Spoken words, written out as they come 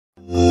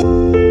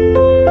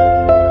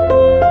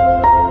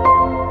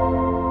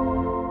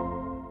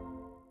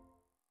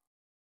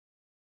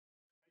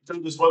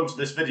Traders, welcome to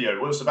this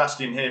video. Will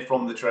Sebastian here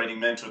from the Trading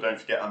Mentor. Don't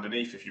forget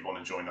underneath if you want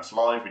to join us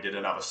live. We did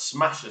another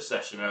smasher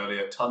session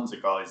earlier. Tons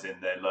of guys in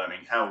there learning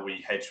how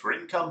we hedge for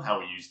income, how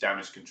we use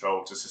damage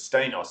control to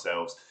sustain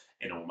ourselves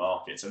in all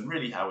markets, and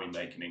really how we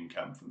make an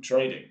income from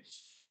trading.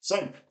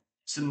 So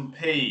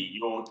S&P,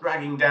 you're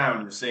dragging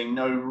down. You're seeing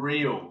no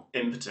real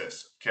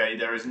impetus. Okay,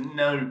 there is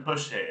no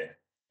push here.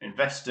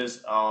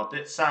 Investors are a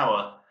bit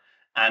sour.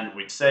 And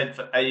we'd said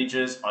for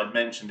ages, I'd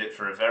mentioned it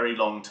for a very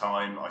long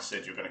time. I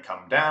said you're going to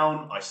come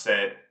down. I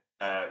said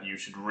you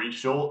should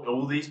reshort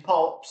all these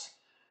pops.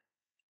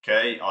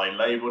 Okay, I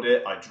labeled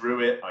it, I drew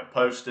it, I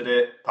posted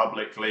it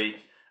publicly.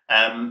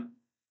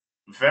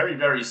 Very,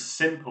 very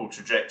simple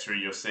trajectory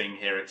you're seeing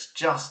here. It's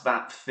just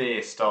that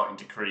fear starting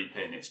to creep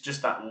in. It's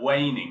just that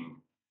waning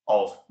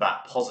of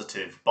that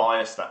positive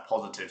bias, that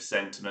positive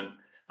sentiment,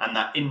 and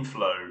that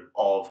inflow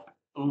of,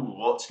 ooh,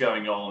 what's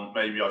going on?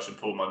 Maybe I should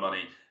pull my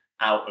money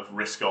out of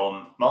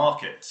risk-on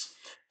markets.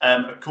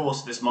 Of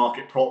course, this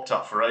market propped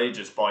up for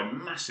ages by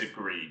massive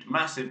greed,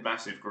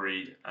 massive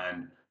greed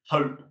and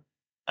hope,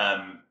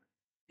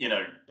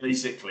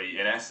 basically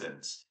in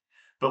essence.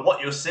 But what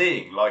you're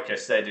seeing, like I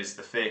said, is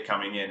the fear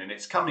coming in, and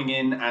it's coming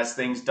in as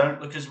things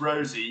don't look as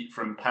rosy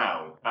from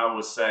Powell. Powell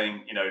was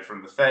saying,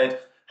 from the Fed,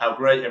 how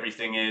great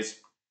everything is.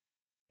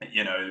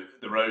 The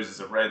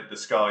roses are red, the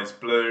sky's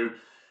blue,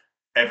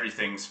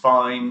 everything's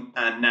fine.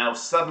 And now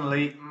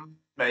suddenly,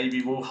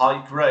 maybe we'll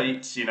hike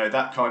rates.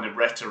 That kind of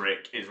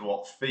rhetoric is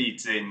what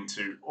feeds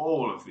into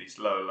all of these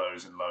lower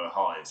lows and lower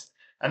highs.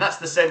 And that's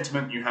the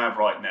sentiment you have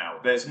right now.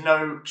 There's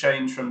no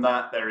change from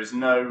that. There is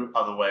no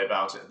other way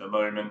about it at the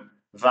moment.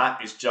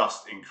 That is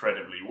just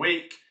incredibly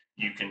weak.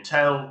 You can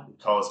tell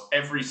because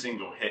every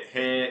single hit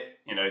here,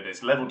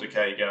 there's level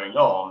decay going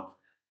on.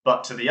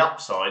 But to the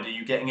upside, are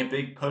you getting a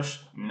big push?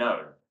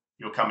 No.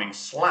 You're coming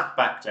slap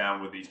back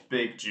down with these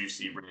big,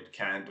 juicy red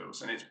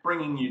candles, and it's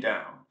bringing you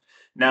down.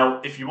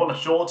 Now, if you want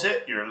to short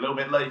it, you're a little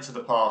bit late to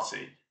the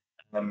party.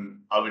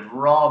 I would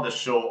rather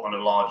short on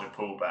a larger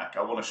pullback.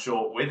 I want to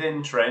short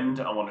within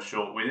trend. I want to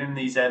short within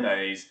these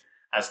MAs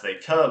as they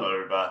curl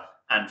over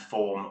and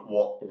form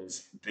what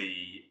is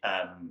the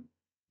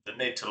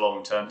mid to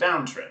long-term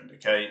downtrend.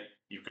 Okay,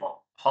 you've got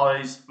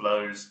highs,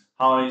 lows,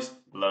 highs,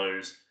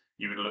 lows.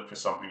 You would look for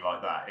something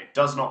like that. It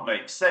does not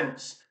make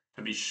sense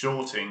to be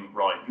shorting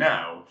right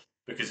now,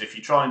 because if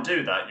you try and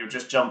do that, you're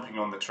just jumping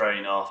on the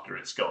train after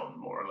it's gone,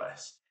 more or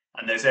less.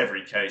 And there's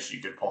every case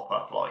you could pop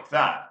up like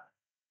that.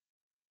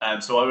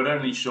 So I would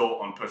only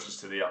short on pushes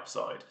to the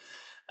upside.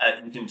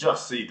 You can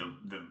just see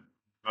the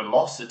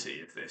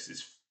velocity of this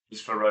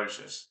is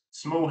ferocious.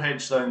 Small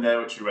hedge zone there,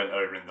 which we went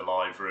over in the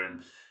live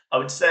room. I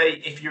would say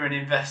if you're an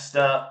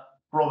investor,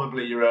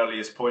 probably your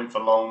earliest point for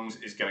longs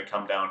is going to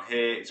come down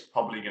here. It's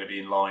probably going to be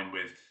in line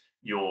with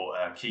your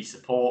key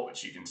support,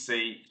 which you can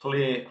see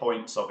clear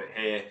points of it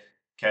here.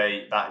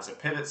 Okay, that is a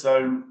pivot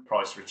zone,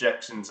 price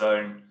rejection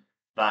zone.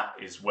 That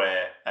is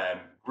where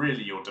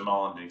really your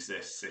demand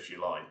exists, if you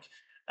like.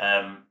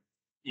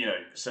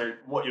 So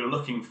what you're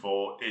looking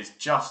for is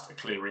just a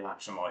clear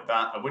reaction like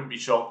that. I wouldn't be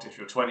shocked if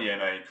your 20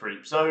 MA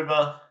creeps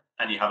over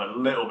and you have a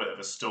little bit of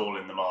a stall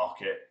in the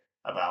market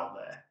about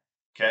there.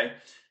 Okay,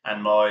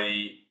 and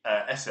my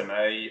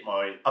SMA,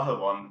 my other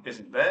one,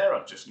 isn't there.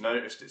 I've just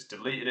noticed it's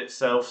deleted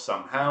itself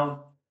somehow.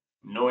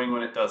 Annoying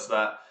when it does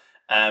that.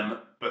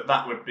 But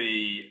that would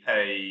be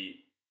a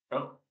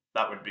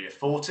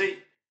 40.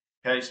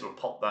 Okay, so we'll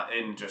pop that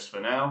in just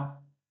for now.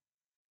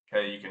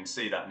 Okay, you can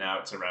see that now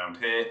it's around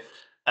here.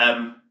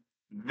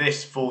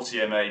 This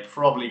 40 MA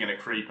probably going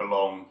to creep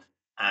along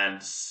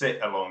and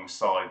sit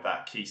alongside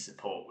that key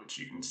support, which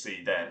you can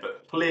see there.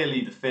 But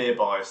clearly the fear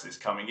bias is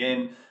coming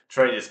in.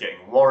 Traders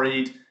getting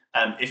worried.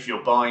 If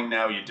you're buying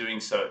now, you're doing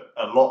so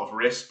a lot of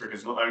risk,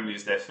 because not only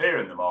is there fear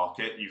in the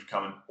market, you've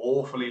come an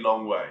awfully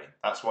long way.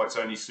 That's why it's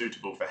only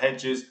suitable for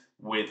hedges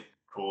with,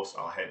 of course,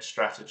 our hedge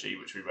strategy,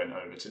 which we went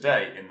over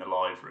today in the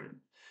live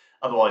room.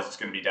 Otherwise, it's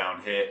going to be down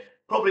here.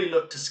 Probably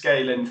look to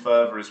scale in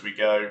further as we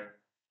go.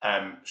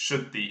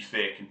 Should the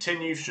fear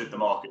continue, should the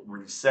market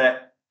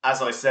reset,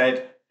 as I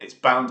said, it's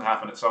bound to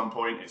happen at some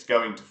point. It's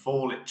going to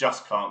fall. It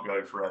just can't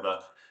go forever.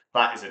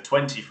 That is a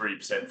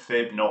 23%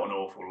 fib, not an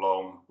awful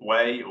long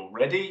way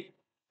already.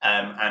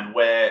 And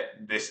where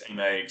this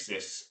MA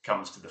exists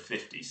comes to the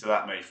 50. So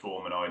that may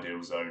form an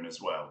ideal zone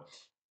as well.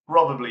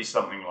 Probably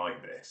something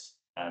like this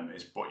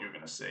is what you're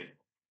going to see.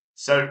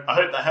 So I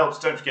hope that helps.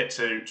 Don't forget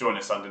to join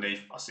us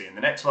underneath. I'll see you in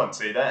the next one.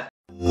 See you there.